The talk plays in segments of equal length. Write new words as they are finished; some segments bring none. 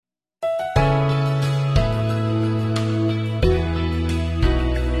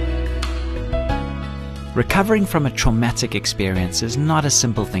Recovering from a traumatic experience is not a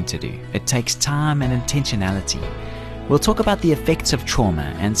simple thing to do. It takes time and intentionality. We'll talk about the effects of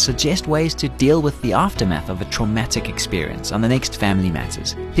trauma and suggest ways to deal with the aftermath of a traumatic experience on the next Family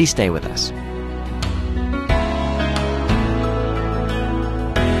Matters. Please stay with us.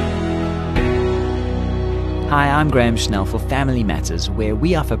 Hi, I'm Graham Schnell for Family Matters, where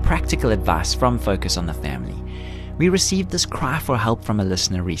we offer practical advice from Focus on the Family. We received this cry for help from a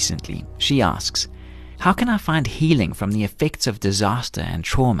listener recently. She asks, how can I find healing from the effects of disaster and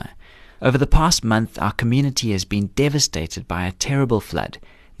trauma? Over the past month, our community has been devastated by a terrible flood.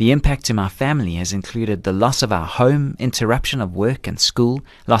 The impact to my family has included the loss of our home, interruption of work and school,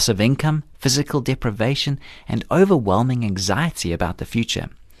 loss of income, physical deprivation, and overwhelming anxiety about the future.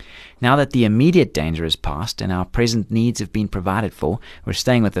 Now that the immediate danger is past and our present needs have been provided for, we're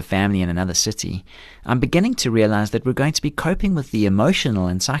staying with the family in another city, I'm beginning to realize that we're going to be coping with the emotional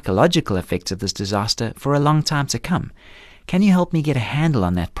and psychological effects of this disaster for a long time to come. Can you help me get a handle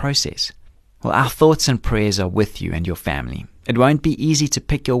on that process? Well, our thoughts and prayers are with you and your family. It won't be easy to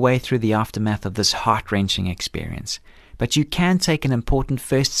pick your way through the aftermath of this heart-wrenching experience, but you can take an important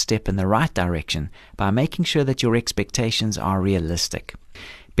first step in the right direction by making sure that your expectations are realistic.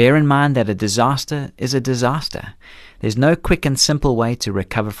 Bear in mind that a disaster is a disaster. There's no quick and simple way to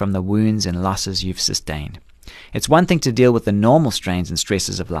recover from the wounds and losses you've sustained. It's one thing to deal with the normal strains and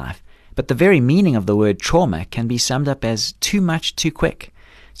stresses of life, but the very meaning of the word trauma can be summed up as too much too quick.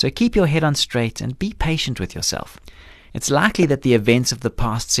 So keep your head on straight and be patient with yourself. It's likely that the events of the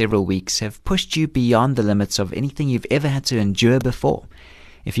past several weeks have pushed you beyond the limits of anything you've ever had to endure before.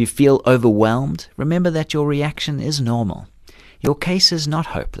 If you feel overwhelmed, remember that your reaction is normal. Your case is not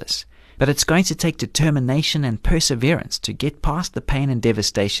hopeless, but it's going to take determination and perseverance to get past the pain and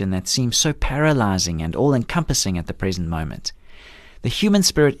devastation that seems so paralyzing and all-encompassing at the present moment. The human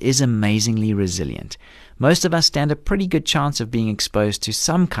spirit is amazingly resilient. Most of us stand a pretty good chance of being exposed to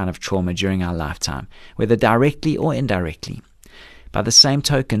some kind of trauma during our lifetime, whether directly or indirectly. By the same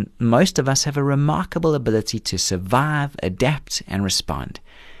token, most of us have a remarkable ability to survive, adapt, and respond.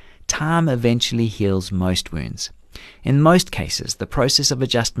 Time eventually heals most wounds. In most cases, the process of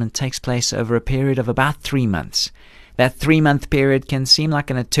adjustment takes place over a period of about 3 months. That 3-month period can seem like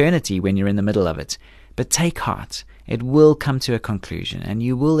an eternity when you're in the middle of it, but take heart. It will come to a conclusion, and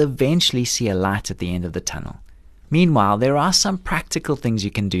you will eventually see a light at the end of the tunnel. Meanwhile, there are some practical things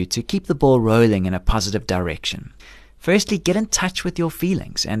you can do to keep the ball rolling in a positive direction. Firstly, get in touch with your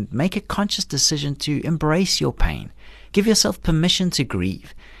feelings and make a conscious decision to embrace your pain. Give yourself permission to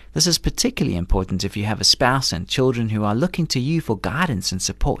grieve. This is particularly important if you have a spouse and children who are looking to you for guidance and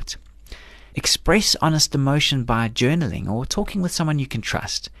support. Express honest emotion by journaling or talking with someone you can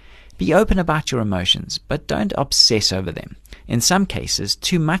trust. Be open about your emotions, but don't obsess over them. In some cases,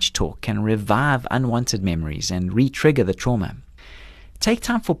 too much talk can revive unwanted memories and re-trigger the trauma. Take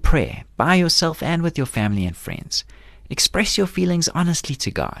time for prayer, by yourself and with your family and friends. Express your feelings honestly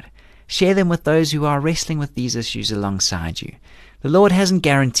to God. Share them with those who are wrestling with these issues alongside you. The Lord hasn't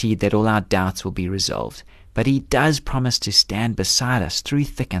guaranteed that all our doubts will be resolved, but He does promise to stand beside us through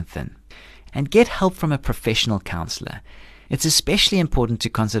thick and thin. And get help from a professional counselor. It's especially important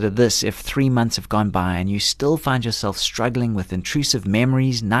to consider this if 3 months have gone by and you still find yourself struggling with intrusive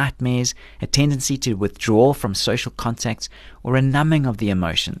memories, nightmares, a tendency to withdraw from social contacts, or a numbing of the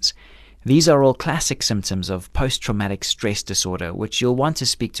emotions. These are all classic symptoms of post-traumatic stress disorder, which you'll want to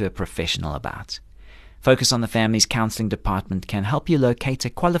speak to a professional about. Focus on the Family's counseling department can help you locate a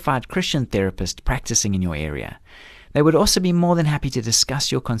qualified Christian therapist practicing in your area. They would also be more than happy to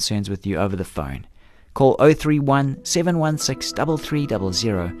discuss your concerns with you over the phone. Call 031 716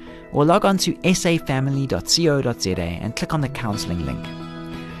 3300 or log on to safamily.co.za and click on the counseling link.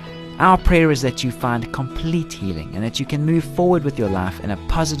 Our prayer is that you find complete healing and that you can move forward with your life in a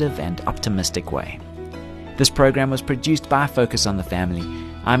positive and optimistic way. This program was produced by Focus on the Family.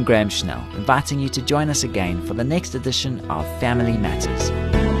 I'm Graham Schnell, inviting you to join us again for the next edition of Family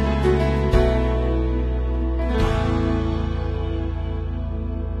Matters.